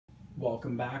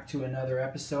Welcome back to another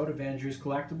episode of Andrew's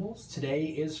Collectibles. Today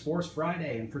is Force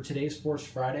Friday, and for today's Force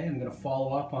Friday, I'm going to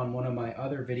follow up on one of my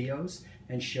other videos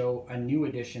and show a new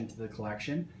addition to the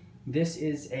collection. This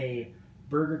is a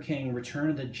Burger King Return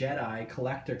of the Jedi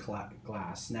collector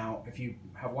glass. Now, if you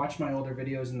have watched my older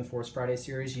videos in the Force Friday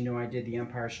series, you know I did the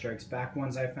Empire Strikes Back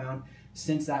ones I found.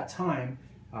 Since that time,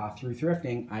 through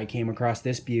thrifting, I came across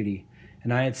this beauty.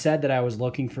 And I had said that I was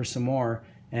looking for some more,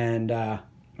 and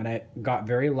I got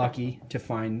very lucky to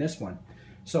find this one.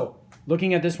 So,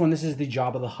 looking at this one, this is the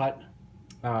Jabba the Hutt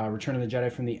Return of the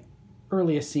Jedi from the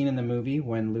earliest scene in the movie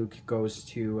when Luke goes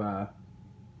to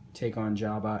take on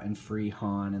Jabba and free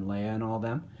Han and Leia and all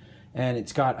them. And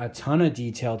it's got a ton of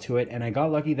detail to it, and I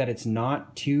got lucky that it's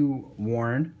not too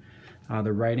worn.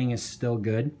 The writing is still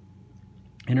good.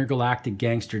 Intergalactic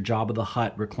gangster Jabba the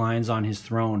Hutt reclines on his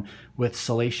throne with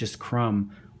Salacious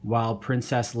Crumb, while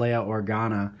Princess Leia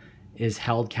Organa is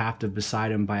held captive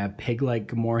beside him by a pig-like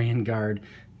Gamorrean guard.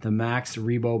 The Max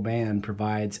Rebo band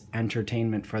provides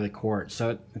entertainment for the court.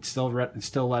 So it's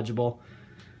still legible.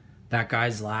 That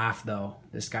guy's laugh, though.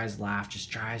 This guy's laugh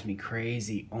just drives me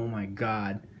crazy. Oh my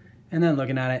god. And then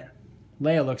looking at it,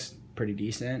 Leia looks pretty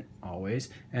decent, always.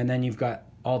 And then you've got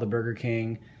all the Burger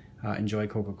King, enjoy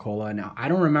Coca-Cola. Now, I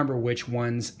don't remember which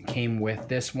ones came with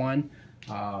this one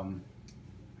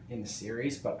in the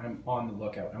series, but I'm on the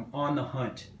lookout. I'm on the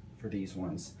hunt for these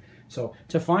ones. So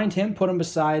to find him, put him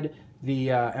beside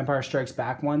the Empire Strikes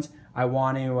Back ones. I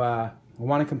want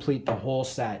to complete the whole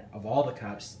set of all the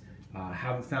cups.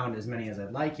 Haven't found as many as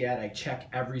I'd like yet. I check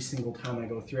every single time I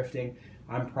go thrifting.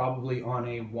 I'm probably on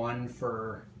a 1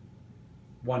 for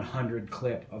 100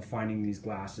 clip of finding these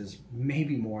glasses,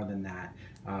 maybe more than that.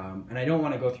 And I don't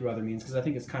want to go through other means because I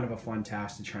think it's kind of a fun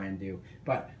task to try and do.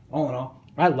 But all in all,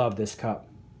 I love this cup.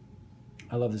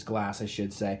 I love this glass, I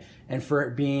should say. And for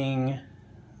it being,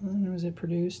 when was it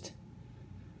produced?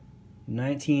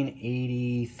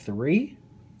 1983?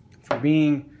 For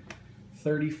being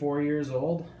 34 years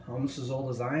old, almost as old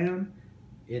as I am,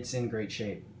 it's in great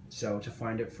shape. So to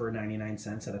find it for 99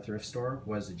 cents at a thrift store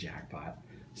was a jackpot.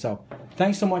 So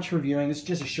thanks so much for viewing. This is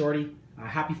just a shorty.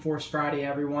 Happy Force Friday,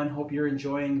 everyone. Hope you're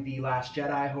enjoying The Last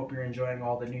Jedi. Hope you're enjoying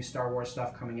all the new Star Wars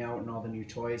stuff coming out and all the new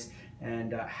toys.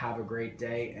 And have a great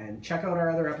day. And check out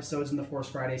our other episodes in the Force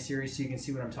Friday series so you can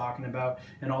see what I'm talking about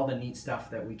and all the neat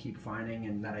stuff that we keep finding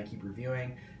and that I keep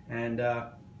reviewing. And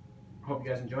hope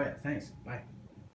you guys enjoy it. Thanks. Bye.